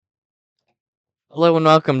Hello and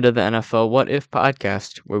welcome to the NFL What If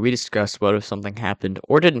podcast, where we discuss what if something happened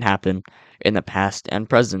or didn't happen in the past and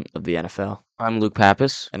present of the NFL. I'm Luke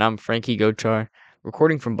Pappas. And I'm Frankie Gochar,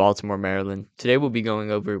 recording from Baltimore, Maryland. Today we'll be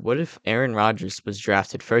going over what if Aaron Rodgers was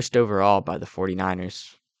drafted first overall by the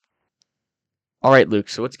 49ers. All right, Luke,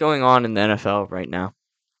 so what's going on in the NFL right now?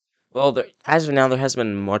 Well, as of now, there hasn't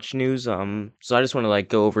been much news. So I just want to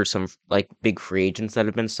go over some big free agents that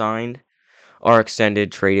have been signed, or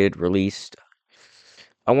extended, traded, released.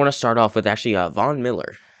 I want to start off with actually Von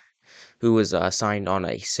Miller, who was signed on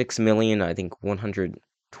a $6 million, I think $120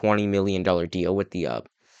 million deal with the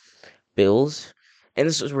Bills, and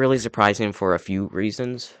this was really surprising for a few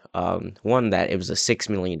reasons. One, that it was a $6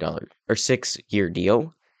 million or 6 year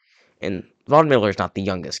deal. And Von Miller's not the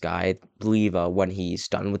youngest guy. I believe when he's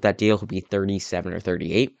done with that deal, he'll be 37 or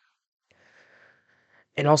 38.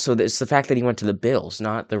 And also, it's the fact that he went to the Bills,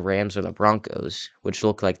 not the Rams or the Broncos, which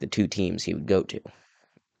look like the two teams he would go to.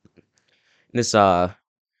 This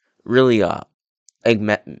really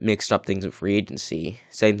mixed up things with free agency.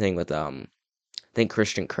 Same thing with I think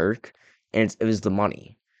Christian Kirk, and it was the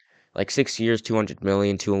money. Like 6 years, 200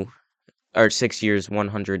 million, or 6 years,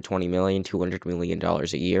 120 million, $200 million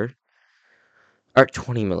a year, or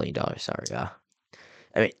 $20 million. Sorry,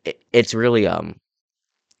 I mean, it's really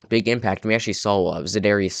big impact. We actually saw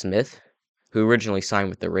Zadarius Smith, who originally signed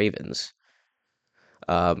with the Ravens,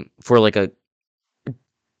 for like a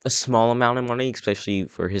small amount of money, especially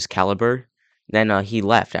for his caliber. Then he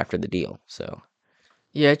left after the deal. So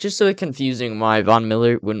Yeah, it's just so confusing why Von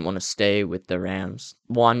Miller wouldn't want to stay with the Rams.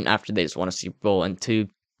 One, after they just won a Super Bowl, and two,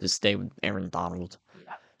 to stay with Aaron Donald.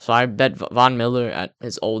 So I bet Von Miller at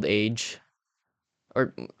his old age,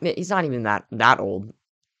 or he's not even that old,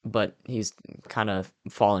 but he's kind of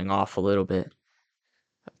falling off a little bit.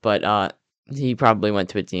 But he probably went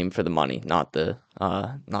to a team for the money, not to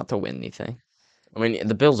win anything. I mean,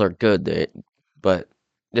 the Bills are good, but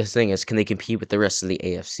the thing is, can they compete with the rest of the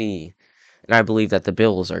AFC? And I believe that the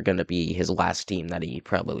Bills are going to be his last team that he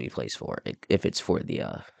probably plays for, if it's for the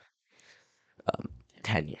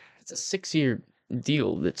tenure. It's a 6 year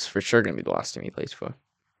deal. That's for sure gonna be the last team he plays for.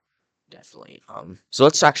 Definitely. So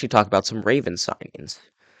let's actually talk about some Ravens signings.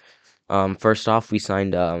 First off, we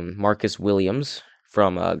signed Marcus Williams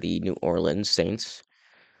from the New Orleans Saints.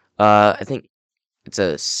 I think it's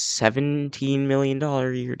a $17 million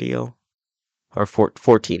a year deal, or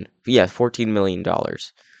 14. Yeah, $14 million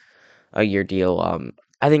a year deal.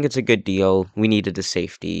 I think it's a good deal. We needed a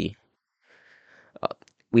safety. Uh,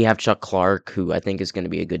 we have Chuck Clark, who I think is going to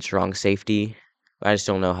be a good strong safety. I just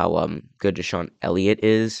don't know how good Deshaun Elliott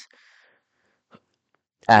is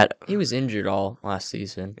at. He was injured all last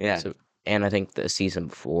season, Yeah, so and I think the season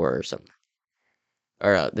before or something,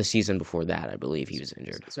 or the season before that, I believe he was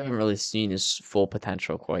injured. I haven't really seen his full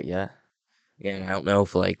potential quite yet. Yeah, and I don't know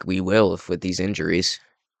if we will if with these injuries.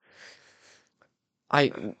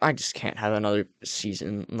 I just can't have another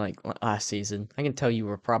season like last season. I can tell you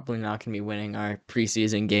we're probably not going to be winning our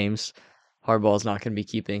preseason games. Harbaugh's not going to be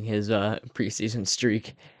keeping his preseason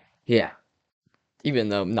streak, Yeah, even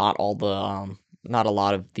though not a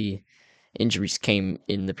lot of the injuries came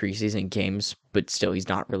in the preseason games, but still he's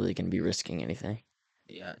not really going to be risking anything.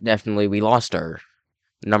 yeah, definitely. We lost our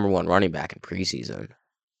number one running back in preseason,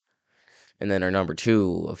 and then our number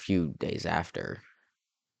two a few days after.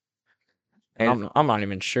 And And I'm not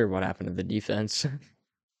even sure what happened to the defense.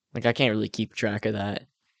 Like I can't really keep track of that.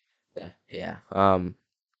 yeah,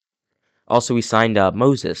 also we signed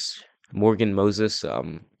Morgan Moses.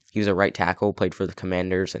 He was a right tackle, played for the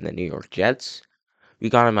Commanders and the New York Jets. We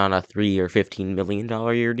got him on a 3 or $15 million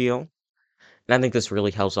year deal, and I think this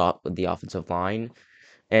really helps out with the offensive line.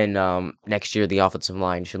 And next year, the offensive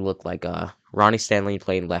line should look like Ronnie Stanley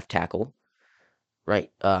playing left tackle,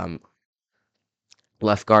 right?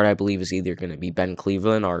 Left guard, I believe, is either going to be Ben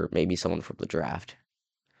Cleveland or maybe someone from the draft.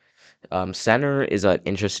 Center is an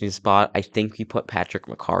interesting spot. I think we put Patrick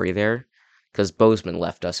McCarry there because Bozeman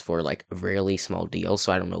left us for a really small deal,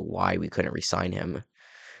 so I don't know why we couldn't re-sign him.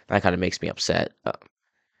 That kind of makes me upset.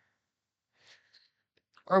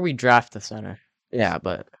 Or we draft the center. Yeah,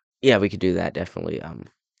 but yeah, we could do that definitely.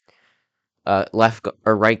 Or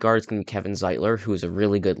right guard is gonna be Kevin Zeitler, who was a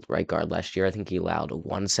really good right guard last year. I think he allowed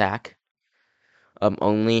one sack,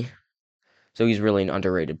 only. So he's really an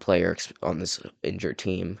underrated player on this injured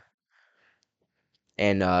team.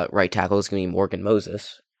 And right tackle is gonna be Morgan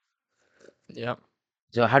Moses. Yep.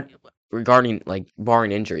 So regarding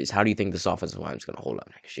barring injuries, how do you think this offensive line is gonna hold up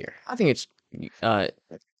next year? I think uh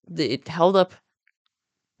it held up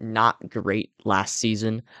not great last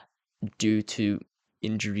season due to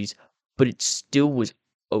injuries, but it still was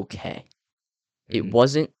okay. It Mhm.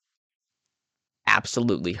 wasn't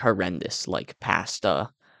absolutely horrendous, like past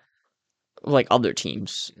like other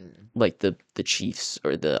teams, Mm. like the Chiefs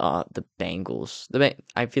or the Bengals.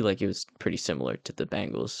 I feel like it was pretty similar to the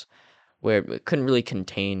Bengals, where it couldn't really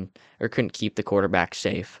contain or couldn't keep the quarterback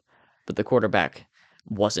safe, but the quarterback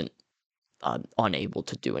wasn't unable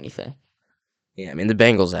to do anything. Yeah, I mean the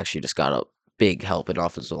Bengals actually just got a big help in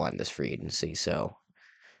offensive line this free agency, so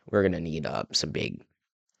we're gonna need some big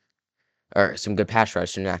or some good pass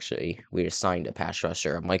rush. And actually, we just signed a pass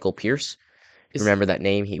rusher, Michael Pierce. If you Is remember that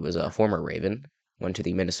name? He was a former Raven, went to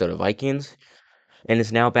the Minnesota Vikings, and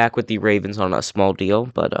is now back with the Ravens on a small deal.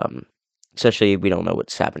 But essentially, we don't know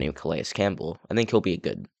what's happening with Calais Campbell. I think he'll be a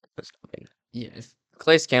good stopping. Yeah, if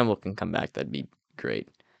Calais Campbell can come back, that'd be great.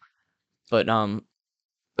 But what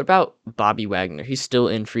about Bobby Wagner? He's still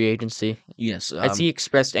in free agency. Yes. Has he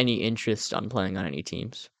expressed any interest on playing on any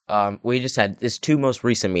teams? We just had his two most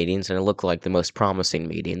recent meetings, and it looked like the most promising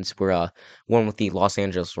meetings were one with the Los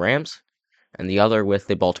Angeles Rams and the other with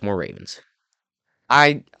the Baltimore Ravens.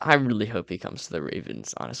 I really hope he comes to the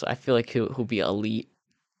Ravens. Honestly, I feel like he'll be elite.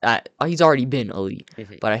 He's already been elite,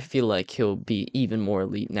 Mhm. but I feel like he'll be even more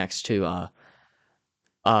elite next to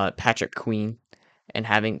Patrick Queen, and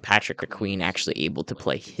having Patrick Queen actually able to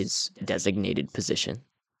play his designated position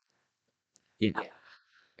Yeah,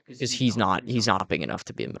 because he's not big enough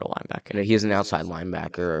to be a middle linebacker. he's an outside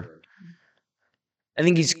linebacker. I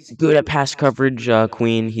think he's good at pass coverage.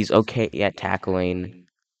 Queen, he's okay at tackling.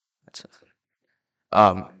 That's-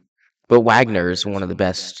 Um, but Wagner is one of the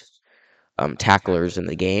best tacklers in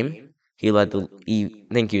the game. I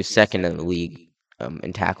think he was second in the league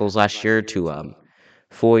in tackles last year to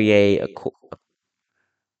Foye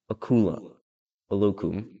Akula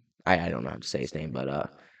Olukum. I don't know how to say his name, but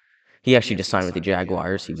he actually just signed with the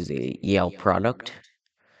Jaguars. He was a Yale product.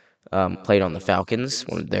 Played on the Falcons,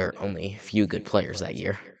 one of their only few good players that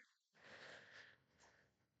year.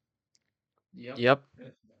 Yep,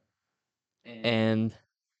 and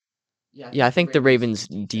yeah, I think the Ravens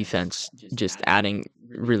defense just adding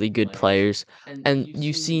really good players, and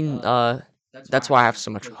you've seen that's why I have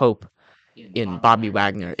so much hope in Bobby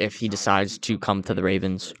Wagner if he decides to come to the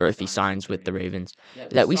Ravens or if he signs with the Ravens.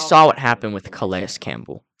 That we saw what happened with Calais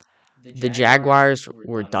Campbell. The Jaguars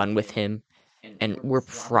were done with him, and we're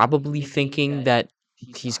probably thinking that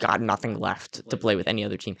he's got nothing left to play with any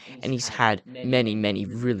other team. And he's had many, many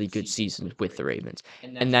really good seasons with the Ravens,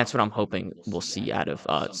 and that's what I'm hoping we'll see out of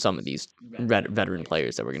some of these veteran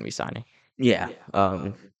players that we're going to be signing. Yeah.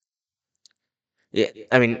 Yeah.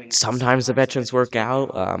 I mean, sometimes the veterans work out.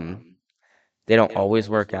 They don't always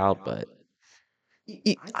work out, but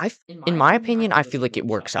In my opinion, I feel like it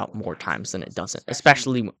works out more times than it doesn't,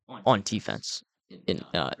 especially on defense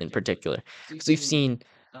in particular. Because we've seen,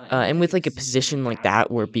 and with like a position like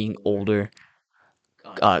that where being older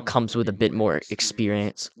comes with a bit more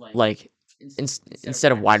experience, like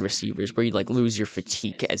instead of wide receivers where you like lose your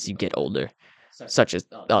fatigue as you get older, such as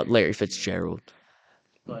Larry Fitzgerald.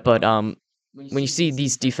 But when you see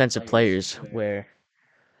these defensive players where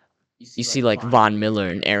you see like Von Miller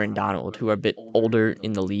and Aaron Donald who are a bit older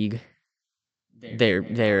in the league, they're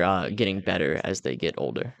getting better as they get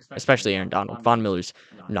older, especially Aaron Donald. Von Miller's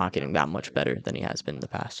not getting that much better than he has been in the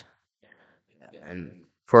past. and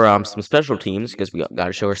for some special teams, because we got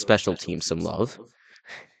to show our special teams some love.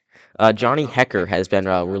 Johnny Hecker has been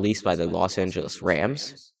released by the Los Angeles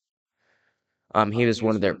Rams. He was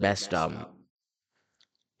one of their best.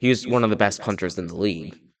 He was one of the best punters in the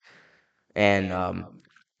league, and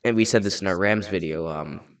we said this in our Rams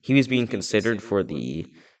video. He was being considered for the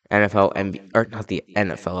NFL or not the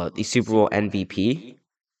NFL, the Super Bowl MVP.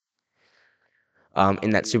 In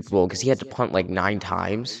that Super Bowl because he had to punt like 9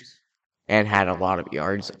 times and had a lot of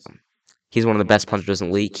yards. He's one of the best punters in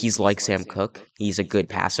the league. He's like Sam Cook. He's a good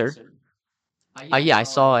passer. Yeah, I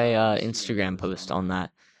saw a Instagram post on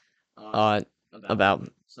that uh, about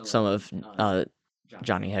some of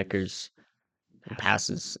Johnny Hecker's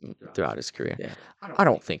passes throughout his career. Yeah. I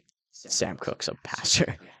don't think Sam Cook's a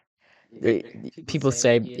passer. People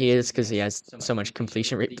say he is because he has so much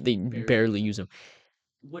completion rate, but they barely use him.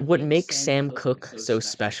 What makes Sam Cook so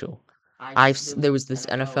special? There was this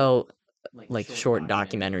NFL like short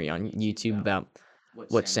documentary on YouTube about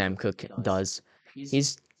what Sam Cook does.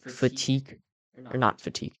 He's fatigue or not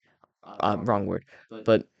fatigue, wrong word,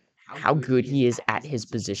 but how good he is at his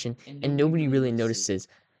position, and nobody really notices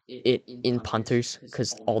it in punters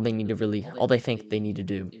because all they think they need to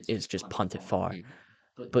do is just punt it far.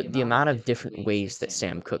 But the amount of different ways that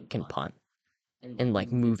Sam Cook can punt and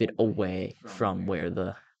like move it away from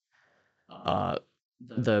where uh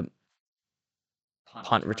the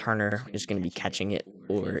punt returner is going to be catching it,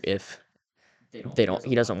 or if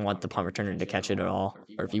he doesn't want the punt returner to catch it at all,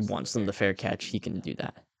 or if he wants them to fair catch, he can do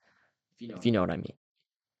that. If you know what I mean.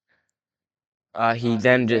 He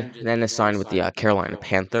then is signed with the Carolina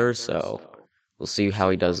Panthers, so we'll see how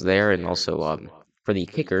he does there. And also for the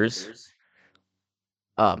kickers,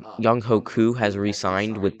 Young Ho Koo has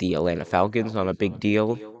re-signed with the Atlanta Falcons on a big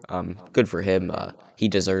deal. Good for him. He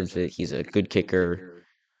deserves it. He's a good kicker.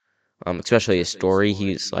 Especially his story.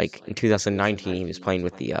 He's like in 2019, he was playing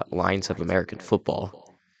with the Lions of American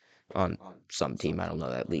Football on some team. I don't know.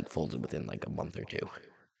 That league folded within like a month or two.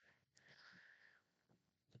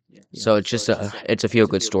 So it's a feel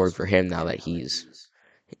good story for him now that he is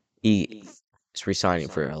resigning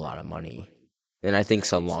for a lot of money, and I think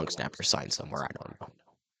some long snapper signed somewhere. I don't know.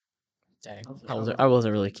 Dang, I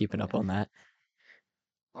wasn't really keeping up on that.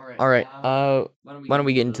 All right. Why don't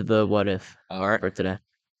we get into the what if All right. for today?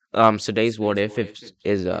 Today's what if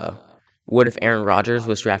is what if Aaron Rodgers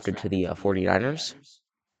was drafted to the 49ers?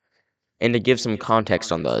 And to give some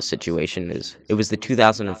context on the situation, is it was the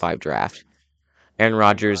 2005 draft. Aaron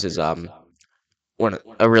Rodgers is a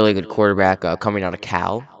really good quarterback coming out of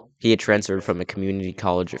Cal. He had transferred from a community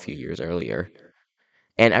college a few years earlier,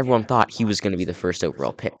 and everyone thought he was going to be the first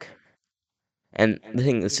overall pick. And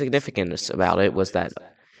the significance about it was that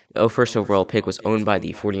the first overall pick was owned by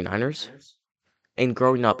the 49ers. And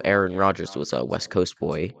growing up, Aaron Rodgers was a West Coast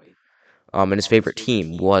boy, and his favorite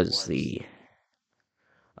team was the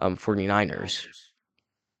 49ers.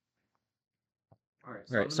 All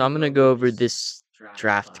right. So I'm gonna go over this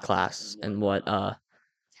draft class and what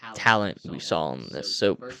talent we saw in this.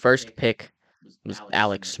 So first pick was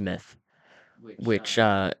Alex Smith, which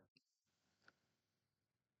they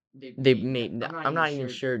made. I'm not even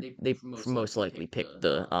sure they most likely picked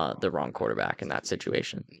the wrong quarterback in that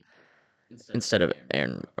situation instead of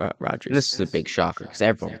Aaron And Rodgers. this is a big shocker because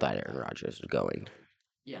everyone thought Aaron Rodgers was going.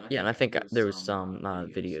 Yeah, and I think there was some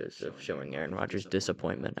videos of showing Aaron Rodgers'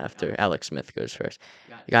 disappointment after Alex Smith goes first.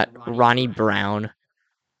 You got Ronnie Brown,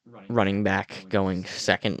 running back, going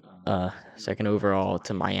second overall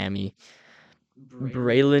to Miami.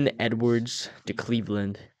 Braylon Edwards to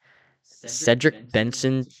Cleveland. Cedric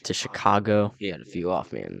Benson to Chicago. He had a few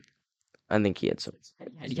off, man. I think he had some.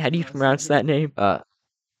 How do you pronounce that name?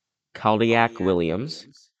 Kaldiak Williams.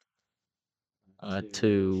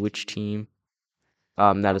 To which team?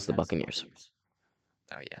 That is the Buccaneers.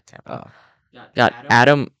 Oh yeah, Tampa. Got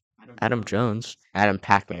Adam Jones. Adam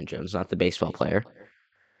Pac-Man Jones, not the baseball player.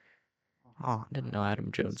 Oh, I didn't know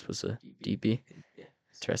Adam Jones was a DB.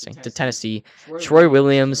 Interesting. To Tennessee. Troy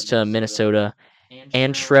Williams to Minnesota.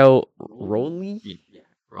 Antrell Roley?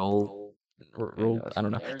 Roll. I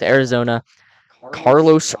don't know. To Arizona.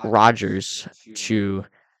 Carlos Rodgers to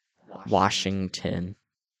Washington.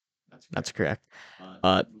 That's correct.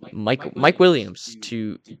 Mike Williams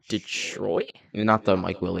to Detroit. Not the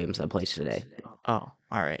Mike Williams that plays today. Oh,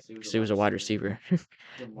 all right. Because he was a wide receiver.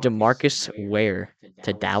 DeMarcus Ware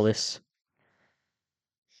to Dallas.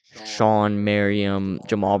 Sean Merriam,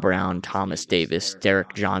 Jamal Brown, Thomas Davis,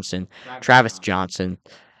 Derek Johnson, Travis Johnson,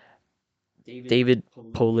 David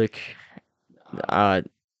Pollock,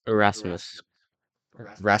 Erasmus.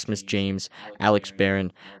 Rasmus James, Alex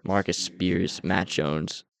Barron, Marcus Spears, Matt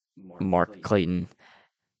Jones, Mark Clayton,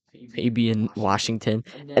 Fabian Washington,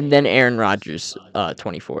 and then Aaron Rodgers,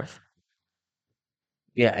 24th.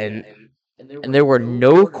 Yeah, and there were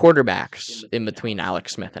no quarterbacks in between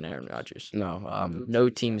Alex Smith and Aaron Rodgers. no, No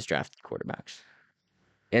teams drafted quarterbacks.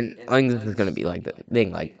 and I think this is going to be like the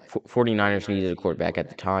thing. Like 49ers needed a quarterback at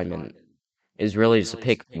the time, and is really just a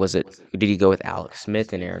pick. Did he go with Alex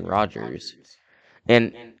Smith and Aaron Rodgers?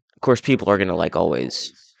 And of course, people are gonna like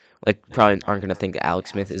always probably aren't gonna think that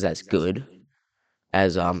Alex Smith is as good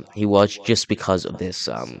as he was just because of this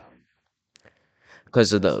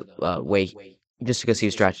because of the way just because he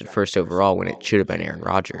was drafted first overall when it should have been Aaron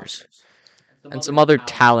Rodgers. And some other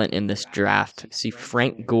talent in this draft. See,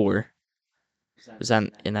 Frank Gore was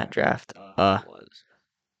in that draft.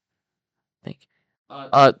 Think.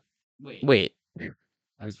 Wait.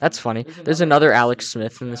 That's funny. There's another Alex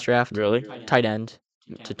Smith in this draft. Really? Tight end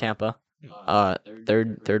to Tampa.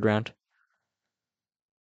 Third round.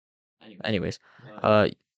 Anyways,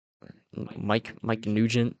 Mike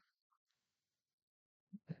Nugent.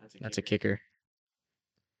 That's a kicker.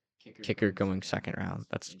 Kicker going second round.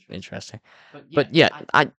 That's interesting. But yeah,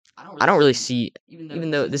 I don't really see,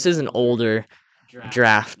 even though this is an older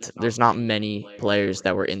draft, there's not many players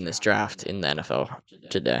that were in this draft in the NFL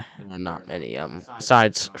today. Not many.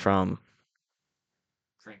 Besides from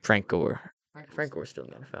Frank Gore. Frank Gore's still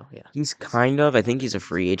in the NFL, yeah. He's kind of. I think he's a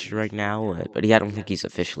free agent right now, but I don't think he's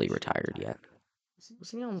officially retired yet.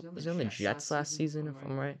 Was he on the Jets last season, if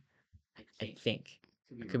I'm right? I think.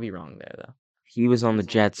 I could be wrong there though. He was on the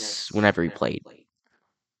Jets whenever he played.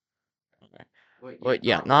 Okay. But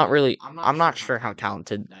yeah, not really. I'm not sure how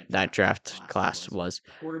talented that draft class was.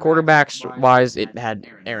 Quarterbacks wise, it had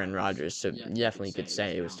Aaron Rodgers, so you definitely could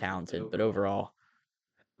say it was talented. But overall,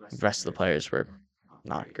 the rest of the players were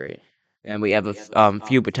not great. And we have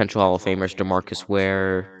few potential Hall of Famers: DeMarcus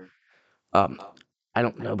Ware. Um, I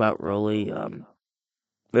don't know about Rolly.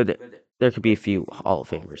 But there could be a few Hall of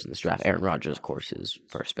Famers in this draft. Aaron Rodgers, of course, is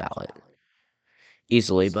first ballot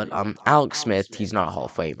easily. But Alex Smith, he's not a Hall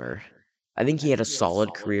of Famer. I think he had a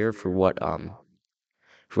solid career for what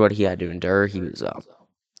he had to endure. He was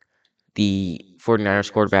the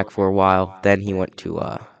 49ers quarterback for a while. Then he was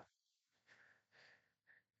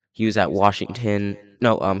at Washington.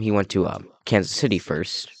 No, he went to Kansas City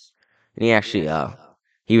first, and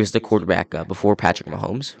he was the quarterback before Patrick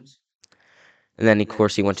Mahomes. And then of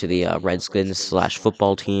course he went to the Redskins slash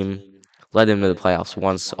football team, led them to the playoffs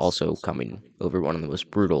once, also coming over one of the most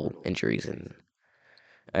brutal injuries in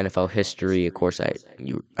NFL history. Of course, I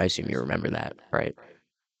assume you remember that, right?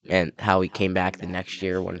 And how he came back the next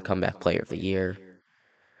year, won comeback player of the year.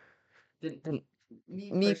 And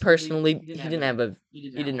me personally, he didn't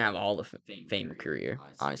have all the fame career. He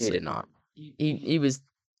did Honestly, not. he was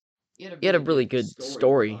he had a really good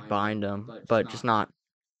story behind him, but just not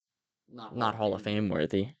Hall of Fame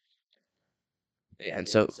worthy. Yeah, and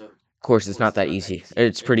so, of course, it's not that easy.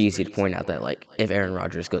 It's pretty easy to point out that, like, if Aaron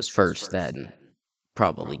Rodgers goes first, then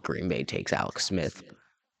probably Green Bay takes Alex Smith.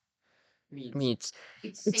 I mean,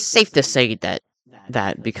 it's safe to say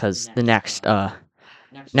that because the next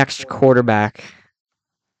quarterback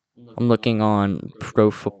I'm looking on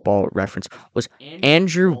Pro Football Reference was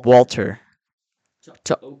Andrew Walter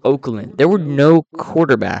to Oakland. There were no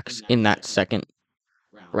quarterbacks in that second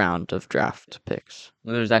round of draft picks.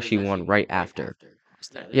 Well, there's actually one right after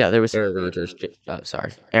Yeah, there was.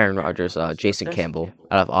 Aaron Rodgers, Jason Campbell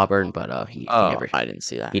out of Auburn, but Oh, I didn't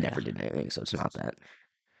see that. he never did anything, so it's not that.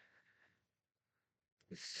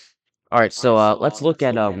 All right, so let's like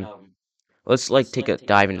take a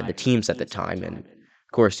dive into the teams at the time, and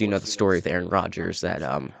of course you know the story of Aaron Rodgers that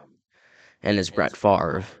and his Brett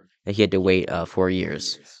Favre that he had to wait 4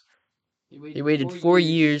 years. He waited 4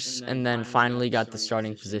 years and then finally got the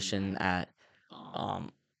starting position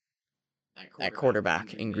um at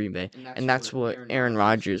quarterback in Green Bay, and that's what Aaron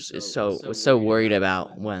Rodgers was so worried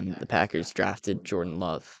about when the Packers drafted Jordan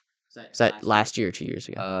Love. Was that last year or 2 years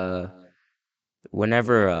ago?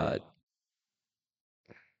 Whenever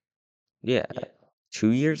yeah,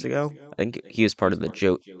 2 years ago, I think he was part of the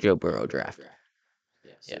Joe Burrow draft.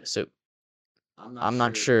 Yeah, so I'm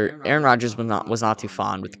not sure. Aaron Rodgers was not too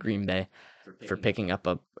fond with Green Bay for picking up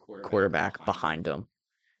a quarterback behind him.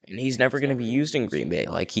 And he's never going to be used in Green Bay.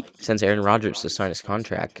 Like since Aaron Rodgers has signed his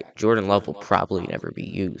contract, Jordan Love will probably never be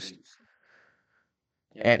used.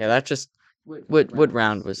 And Yeah, that just what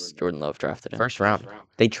round was Jordan Love drafted in? first round,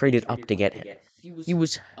 they traded up to get him. He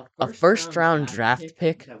was a first round draft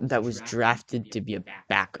pick that was drafted to be a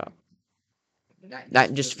backup.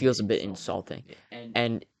 That just feels a bit insulting.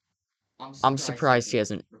 And I'm surprised he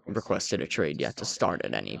hasn't requested a trade yet to start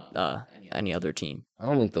at any other team. I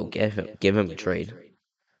don't think they'll give him a trade.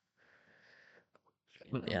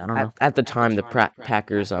 Yeah, I don't know. At the time, the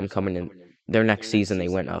Packers coming in their next season, they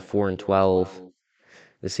went 4-12.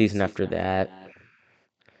 The season after that,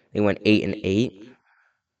 they went 8-8,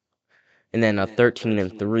 and then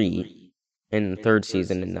 13-3 in the third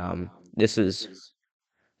season. And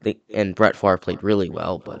and Brett Favre played really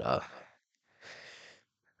well, but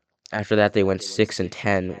after that they went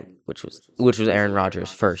 6-10, which was Aaron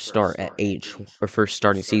Rodgers' first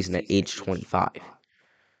starting season at age 25.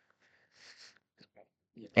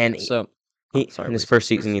 And So, in his first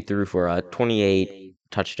season, he threw for 28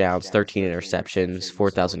 touchdowns, 13 interceptions,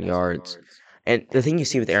 4,000 yards. And the thing you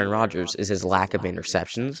see with Aaron Rodgers is his lack of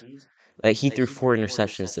interceptions. Like he threw 4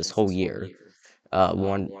 interceptions this whole year.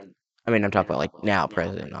 One, I mean, I'm talking about like now,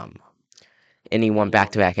 present. And he won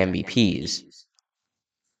back-to-back MVPs.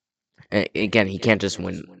 And again, he can't just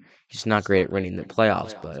win. He's not great at winning the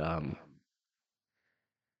playoffs, but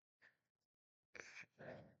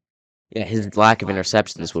yeah, his lack of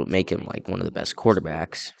interceptions will make him like one of the best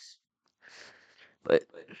quarterbacks. But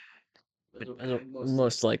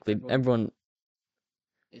most likely, everyone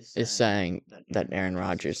is saying that Aaron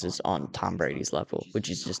Rodgers is on Tom Brady's level, which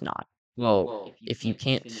he's just not. well, If you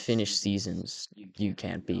can't finish seasons, you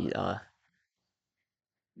can't be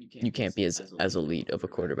as elite of a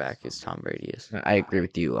quarterback as Tom Brady is. I agree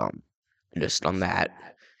with you. Just on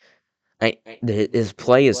that, his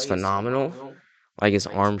play is phenomenal. Like his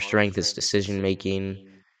arm strength, his decision making,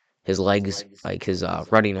 his legs, like his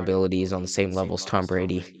running ability, is on the same level as Tom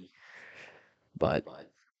Brady. But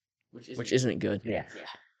which isn't good. yeah,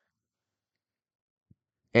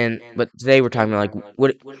 but today we're talking about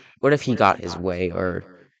like what if he got his way, or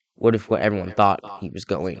what if what everyone thought he was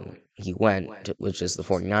going, he went, which is the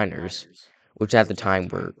 49ers, which at the time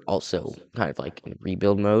were also kind of like in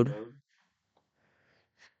rebuild mode.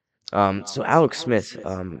 So Alex Smith,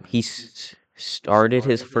 started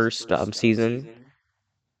his first season.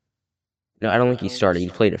 No, I don't think he started. He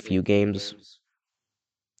played a few games.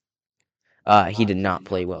 He did not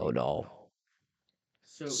play well at all.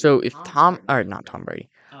 So if not Tom Brady,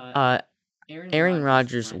 uh, Aaron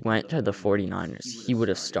Rodgers went to the 49ers, he would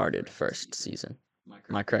have started first season.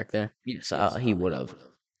 Am I correct there? Yes, he would have.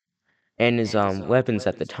 And his weapons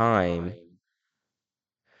at the time,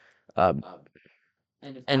 uh,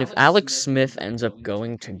 And if Alex Smith ends up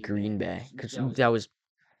going to Green Bay, because that was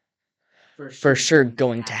for sure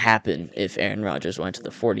going to happen if Aaron Rodgers went to the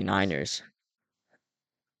 49ers,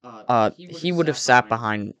 he would have sat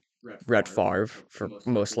behind Brett Favre for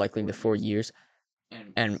most likely the 4 years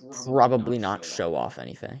and probably not show off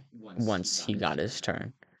anything once he got his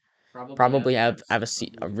turn. Probably have a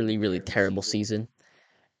really really terrible season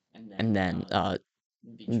and then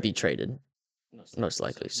be traded most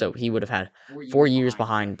likely. So he would have had 4 years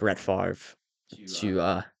behind Brett Favre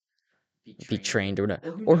to be trained or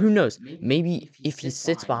whatever. Or who knows? Maybe if he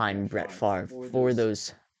sits behind Brett Favre for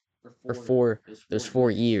those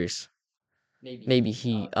 4 years, maybe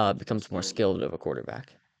he becomes more skilled of a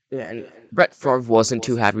quarterback. yeah, and Brett Favre wasn't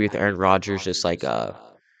too happy with Aaron Rodgers, just like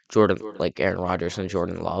Aaron Rodgers and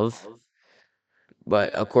Jordan Love.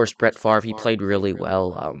 But of course, Brett Favre, he played really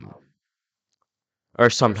well. Or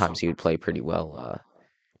sometimes he would play pretty well.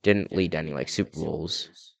 Didn't lead any like Super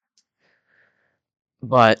Bowls,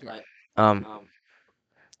 but um,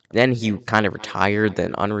 then he kind of retired,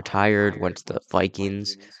 then unretired, went to the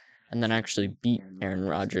Vikings, And then actually beat Aaron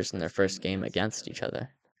Rodgers in their first game against each other.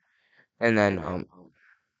 and then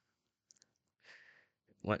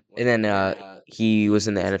he was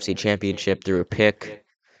in the NFC Championship through a pick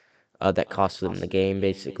that cost them the game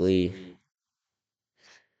basically,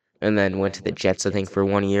 and then went to the Jets, I think, for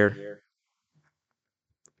 1 year.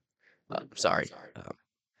 Sorry,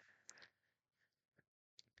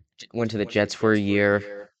 went to the Jets for a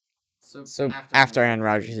year. So after Aaron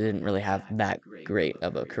Rodgers didn't really have that great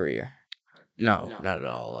of a career. No, not at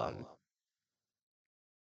all.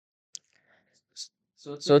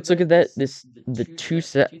 So let's look at the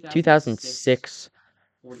 2006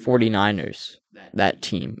 49ers, that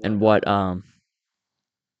team, and what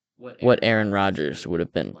Aaron Rodgers would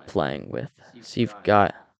have been playing with. So you've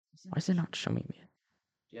got, why is it not showing me?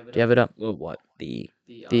 Do you have it up? What The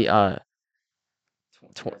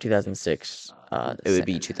 2006 it would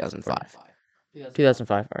be 2005. 2005.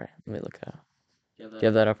 All right, let me look that up. Do you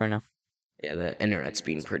have that up right now? Yeah, the internet's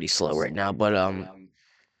being pretty slow right now, but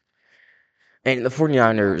and the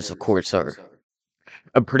 49ers, of course, are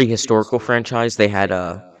a pretty historical franchise. They had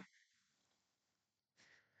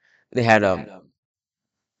they had a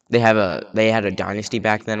dynasty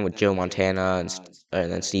back then with Joe Montana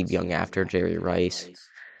and then Steve Young after Jerry Rice,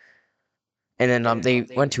 and then they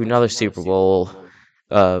went to another Super Bowl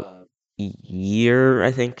uh year,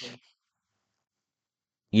 I think,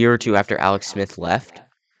 year or two after Alex Smith left,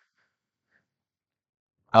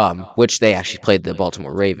 which they actually played the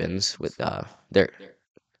Baltimore Ravens their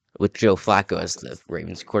with Joe Flacco as the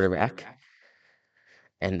Ravens quarterback,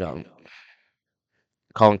 and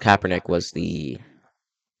Colin Kaepernick was the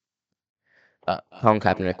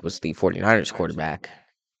 49ers quarterback.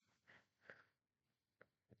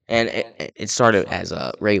 And it started as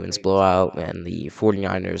a Ravens blowout, and the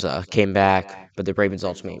 49ers came back, but the Ravens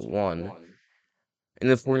ultimately won. And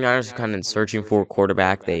the 49ers were kind of searching for a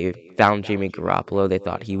quarterback. They found Jimmy Garoppolo. They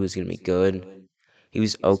thought he was going to be good. He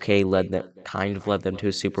was okay, led them to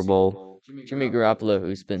a Super Bowl. Jimmy Garoppolo,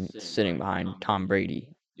 who's been sitting behind Tom Brady.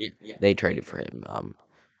 They traded for him.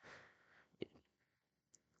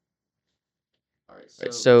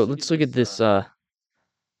 Right, so let's look at this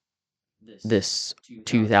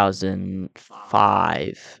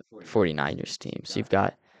 2005 49ers team. So you've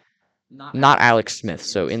got not Alex Smith.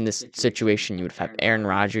 So in this situation, you would have Aaron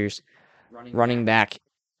Rodgers, running back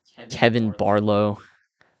Kevin Barlow,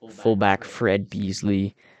 fullback Fred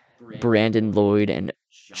Beasley, Brandon Lloyd, and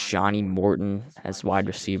Johnny Morton as wide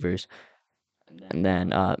receivers, and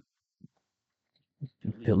then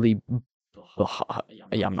Billy.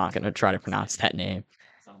 Yeah, I'm not gonna try to pronounce that name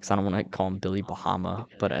because I don't want to call him Billy Bahama,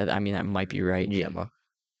 but I mean that might be right. Gemma.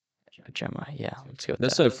 Gemma, yeah, let's go with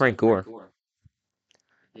That's that. Frank Gore.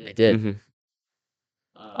 They did. Mm-hmm.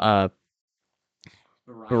 Uh,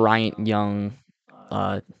 Bryant Young,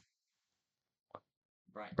 uh,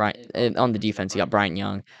 on the defense, he got Bryant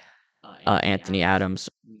Young, Anthony Adams,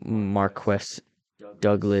 Marquess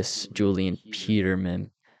Douglas, Julian Peterman,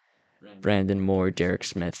 Brandon Moore, Derek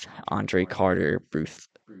Smith, Andre Carter, Bruce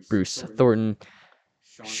Thornton,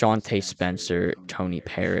 Shawntae Spencer, Tony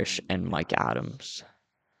Parrish, and Mike Adams.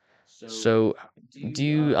 So,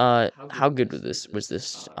 how good was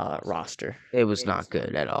this roster? It was not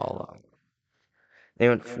good at all. They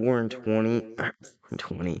went 4-20,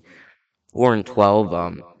 20,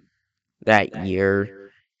 4-12 that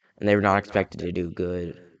year, and they were not expected to do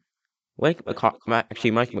good. Mike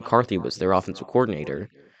McCarthy was their offensive coordinator,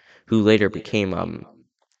 who later became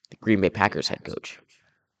the Green Bay Packers head coach.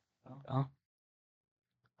 Oh.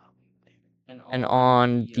 And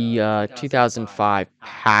on the 2005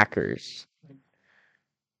 Packers,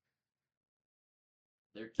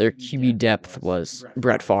 their QB depth was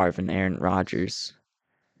Brett Favre and Aaron Rodgers.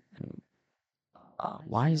 And,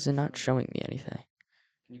 why is it not showing me anything?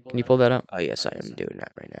 Can you pull that up? Oh yes, I am doing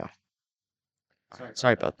that right now.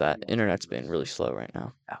 Sorry about that. Internet's been really slow right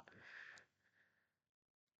now.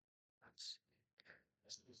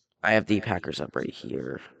 I have the Packers up right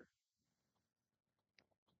here.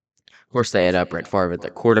 Of course, they had Brett Favre at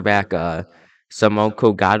the quarterback,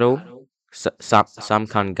 Samoko Gatto,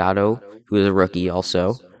 Samkan Gatto, who was a rookie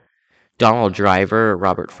also. Donald Driver,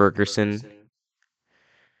 Robert Ferguson,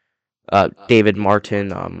 David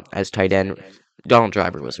Martin as tight end. Donald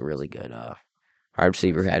Driver was a really good wide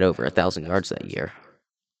receiver, had over 1,000 yards that year.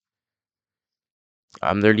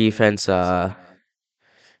 Their defense had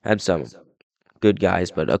some good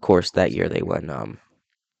guys, but of course that year they went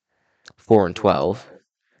 4-12.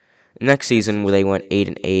 Next season they went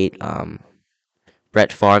 8-8.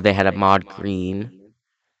 Brett Favre, they had Ahmad Green,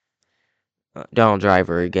 Donald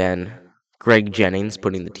Driver again, Greg Jennings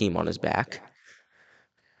putting the team on his back,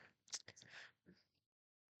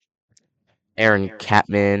 Aaron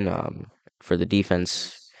Catman for the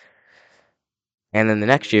defense. And then the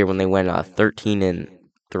next year when they went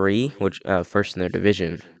 13-3, which first in their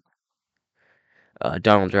division,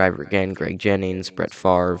 Donald Driver again, Greg Jennings, Brett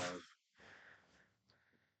Favre.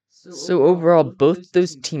 So overall, both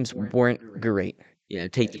those teams weren't great. Yeah,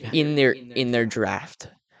 in their draft.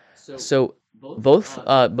 So both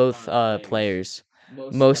players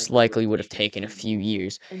most likely would have taken a few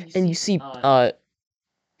years. And you see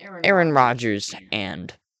Aaron Rodgers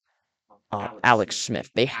and Alex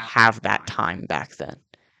Smith, they have that time back then.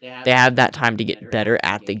 They have that time to get better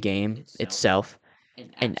at the game itself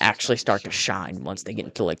and actually start to shine once they get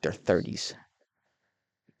into like their 30s.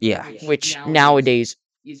 Yeah. Which nowadays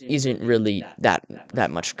isn't really that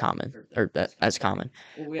much common or that as common.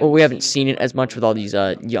 Well, we haven't seen it as much with all these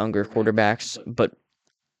younger quarterbacks, but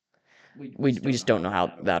we just don't know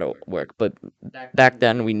how that'll work. But back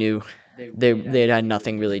then we knew they had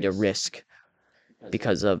nothing really to risk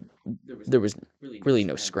because of there was really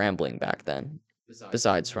no scrambling back then,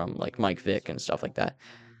 besides from like Mike Vick and stuff like that.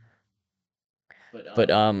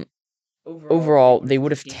 But overall, they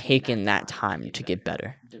would have taken that time to get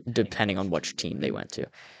better, depending on which team they went to.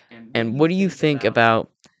 And what do you think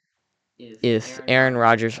about if Aaron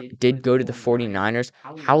Rodgers did go to the 49ers?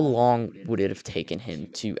 How long would it have taken him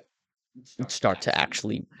to start to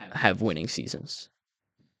actually have winning seasons?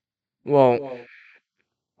 Well,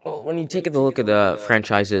 when you take a look at the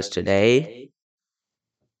franchises today,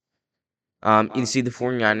 you see the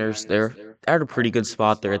 49ers, they're at a pretty good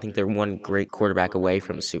spot there. I think they're one great quarterback away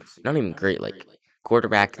from a super, not even great, like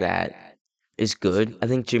quarterback that is good. I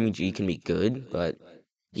think Jimmy G can be good, but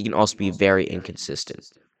he can also be very inconsistent.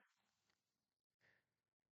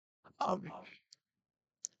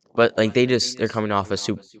 But like they're coming off a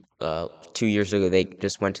super. 2 years ago, they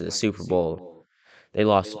just went to the Super Bowl. They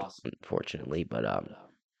lost, unfortunately, but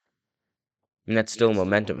and that's still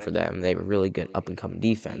momentum for them. They have a really good up and coming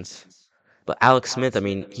defense. But Alex Smith, I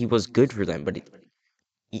mean, he was good for them, but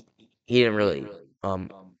he didn't really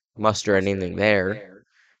muster anything there.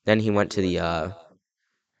 Then he went to the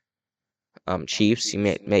Chiefs. He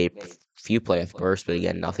made a few playoff bursts, but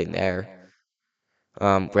again, nothing there.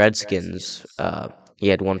 Redskins, he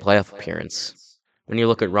had one playoff appearance. When you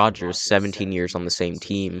look at Rodgers, 17 years on the same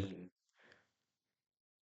team,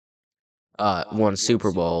 won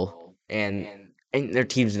Super Bowl, and their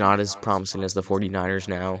team's not as promising as the 49ers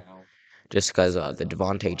now, just because the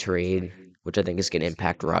Devontae trade, which I think is going to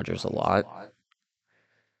impact Rodgers a lot.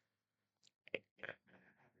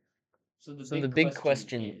 So the big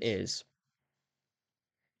question is,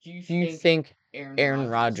 do you think Aaron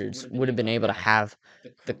Rodgers would have been able to have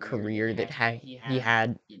the career that he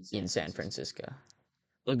had in San Francisco?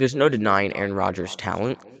 Look, there's no denying Aaron Rodgers'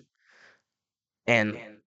 talent, And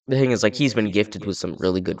the thing is, like, he's been gifted with some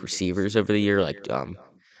really good receivers over the year, like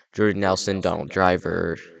Jordan Nelson, Donald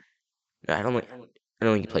Driver. I don't think I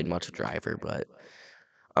don't think he played much of Driver, but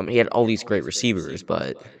he had all these great receivers,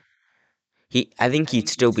 but I think he'd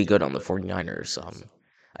still be good on the 49ers.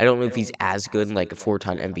 I don't know if he's as good in like a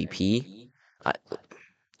four-time MVP. Uh,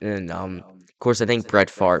 and of course, I think Brett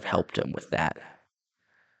Favre helped him with that.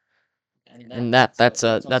 And that's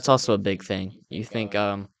also a big thing. You think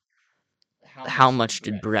how much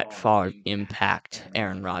did Brett Favre impact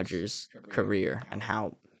Aaron Rodgers' career and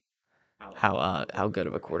how good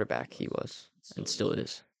of a quarterback he was and still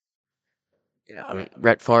is. Yeah, I mean,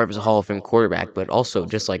 Brett Favre is a Hall of Fame quarterback, but also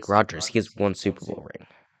just like Rodgers, he has one Super Bowl ring.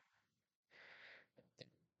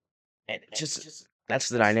 And it's just that's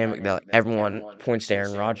the dynamic that everyone points to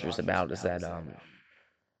Aaron Rodgers about is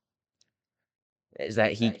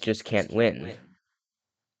that he just can't win.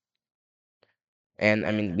 And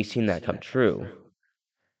I mean, we've seen that come true.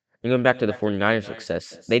 And going back to the 49ers'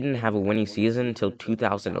 success, they didn't have a winning season until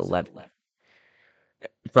 2011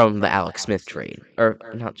 from the Alex Smith trade, or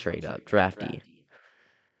not trade, draftee,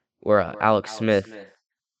 where Alex Smith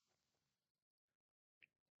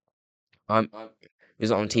um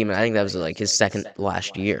was on the team, and I think that was like his second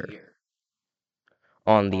last year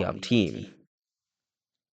on the team.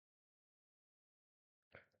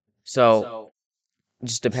 So it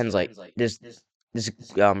just depends. Like this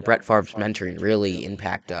Brett Favre's mentoring really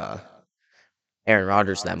impact Aaron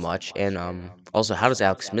Rodgers that much, and also how does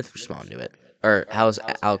Alex Smith respond to it, or how does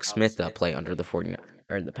Alex Smith play under the 49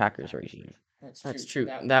 or the Packers regime? That's true.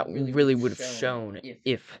 That really would have shown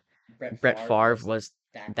if Brett Favre was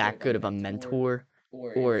that good of a mentor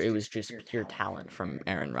or it was just pure talent from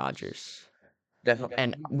Aaron Rodgers. Definitely.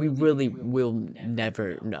 And we really will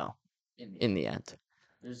never know in the end.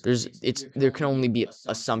 There can only be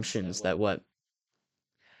assumptions that what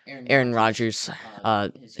Aaron Rodgers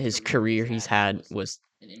his career he's had was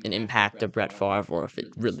an impact of Brett Favre or if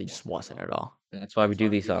it really just wasn't at all. That's why we do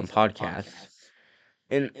these podcasts.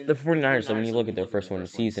 And the 49ers, so when you look at their first winning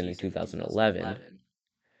season in 2011,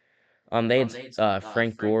 they had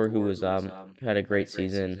Frank Gore, who was had a great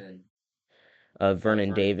season.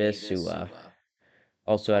 Vernon Davis, who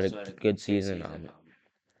also had a good season.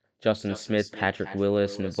 Justin Smith, Patrick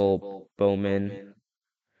Willis, Neville Bowman,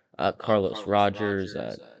 Carlos Rogers,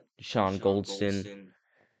 Sean Goldston.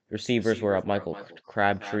 Receivers were Michael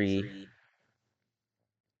Crabtree.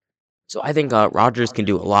 So I think Rogers can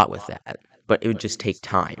do a lot with that, but it would just take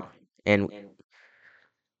time. And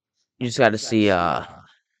you just got to see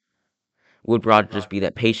would Rogers be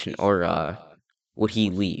that patient or would he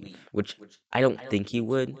leave? Which I don't think he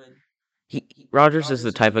would. Rogers is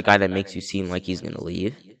the type of guy that makes you seem like he's gonna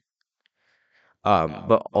leave,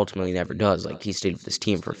 but ultimately never does. Like he stayed with this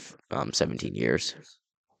team for 17 years.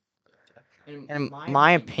 And in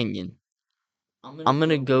my opinion, I'm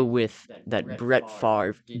gonna go with that Brett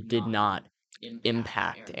Favre did not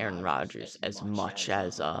impact Aaron Rodgers as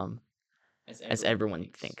everyone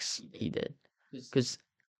thinks he did. Because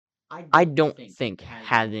I don't think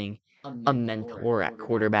having a mentor at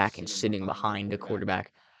quarterback and sitting behind a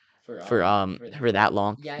quarterback for that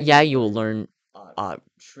long, yeah, you'll learn uh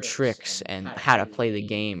tricks and how to play the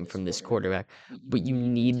game from this quarterback, but you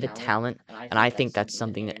need the talent, and I think that's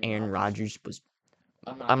something that Aaron Rodgers was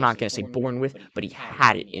I'm not gonna say born with, but he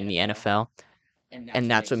had it in the NFL, and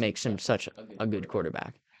that's what makes him such a good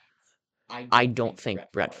quarterback. I don't think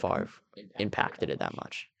Brett Favre impacted it that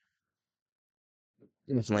much.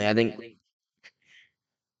 Definitely, I think.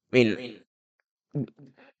 I mean,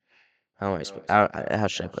 how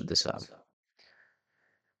should I put this up?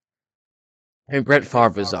 I mean, Brett Favre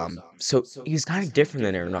was so he's kind of different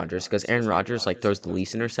than Aaron Rodgers because Aaron Rodgers like throws the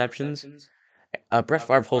least interceptions. Brett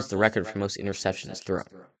Favre holds the record for most interceptions thrown.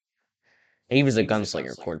 He was a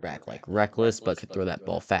gunslinger quarterback, like reckless but could throw that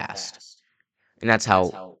ball fast, and that's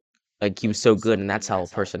how like he was so good, and that's how a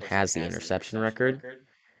person has the interception record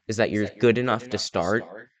is that you're good enough to start,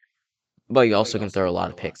 but you also can throw a lot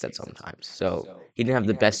of picks at sometimes. So he didn't have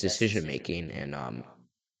the best decision making, and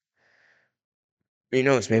who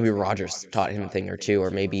knows, maybe Rodgers taught him a thing or two, or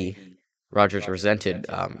maybe Rodgers resented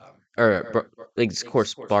like of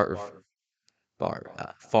course Favre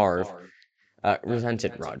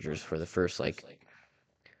resented Rodgers for the first like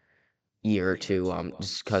year or two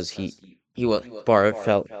just because he was Favre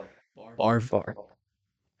felt Favre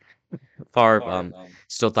Favre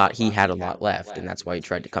still thought he had a lot left, and that's why he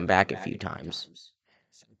tried to come back a few times.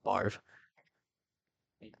 Favre.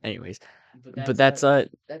 Anyways, but that's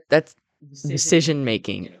decision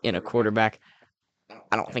making in a quarterback.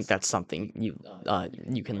 I don't think that's something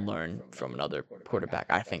you can learn from another quarterback.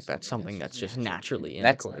 I think that's something that's just naturally in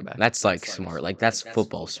a quarterback. That's like smart. Like that's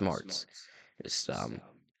football smarts. Just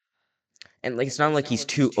and like it's not like he's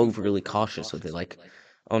too overly cautious with it. Like,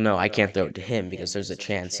 oh no, I can't throw it to him because there's a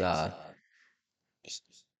chance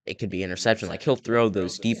it could be interception. Like he'll throw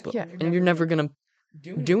those deep. Yeah, and you're never gonna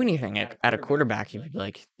do anything at a quarterback if you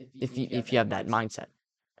like if you have that mindset.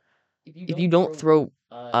 If you don't throw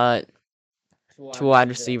uh to a wide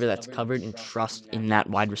receiver that's covered and trust in that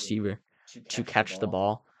wide receiver to catch the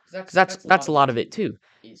ball, because that's a lot of it too,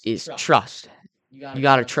 is trust. You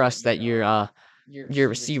gotta trust that your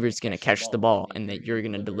receiver is gonna catch the ball and that you're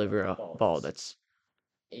gonna deliver a ball that's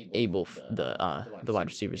the wide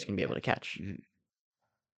receiver is gonna be able to catch. Mhm.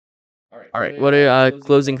 All right, what are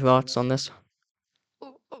closing thoughts on this?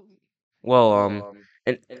 Well,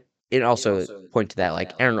 and it also point to that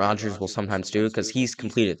like Aaron Rodgers will sometimes do it because he's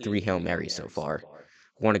completed 3 Hail Marys so far.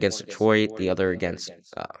 One against Detroit, the other against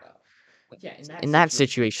In that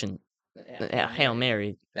situation, Hail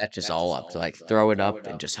Mary, that's just all up to like throw it up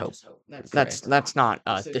and just hope and pray. that's not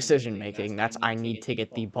decision making. That's I need to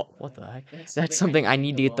get the ball. What the heck? That's something I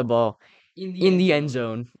need to get the ball in the end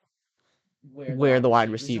zone where the wide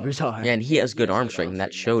receivers are. Yeah, and he has good arm strength, and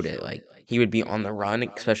that showed it. Like he would be on the run,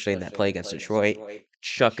 especially in that play against Detroit,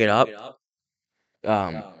 chuck it up,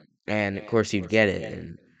 um, and of course you'd get it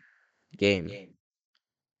in game.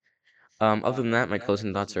 Other than that, my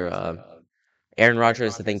closing thoughts are Aaron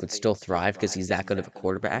Rodgers, I think, would still thrive because he's that good of a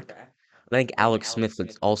quarterback. I think Alex Smith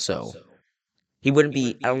would also. He wouldn't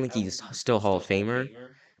be. I don't think he's still Hall of Famer,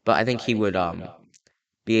 but I think he would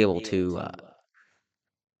be able to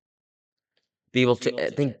I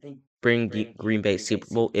think bring Green Bay Super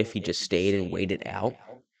Bowl if he just stayed and waited out.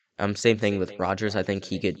 Same thing with Rodgers. I think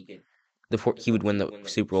he could he would win the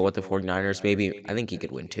Super Bowl with the 49ers. Maybe I think he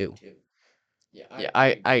could win too. Yeah,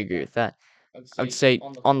 I agree with that. I would say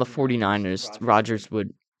on the 49ers, Rodgers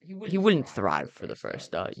he wouldn't thrive for the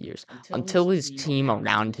first years until his team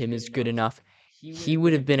around him is good enough. He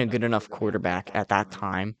would have been a good enough quarterback at that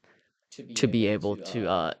time to be able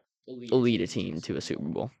to lead a team to a Super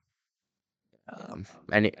Bowl.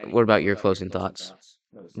 And what about your closing thoughts?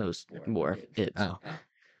 Those were it. Oh,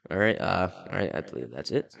 all right. All right. I believe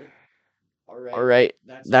that's it. All right,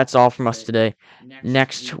 that's all from us today.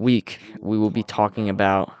 Next week we will be talking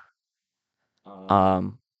about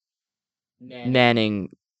um Manning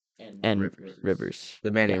and Rivers.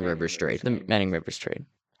 The Manning Rivers trade. The Manning Rivers trade.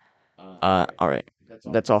 All right,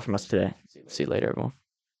 that's all from us today. See you later, everyone.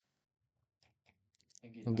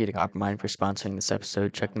 Thank you to Coppermine for sponsoring this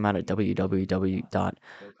episode. Check them out at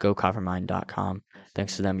www.gocoppermine.com.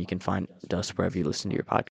 Thanks to them, you can find us wherever you listen to your podcast.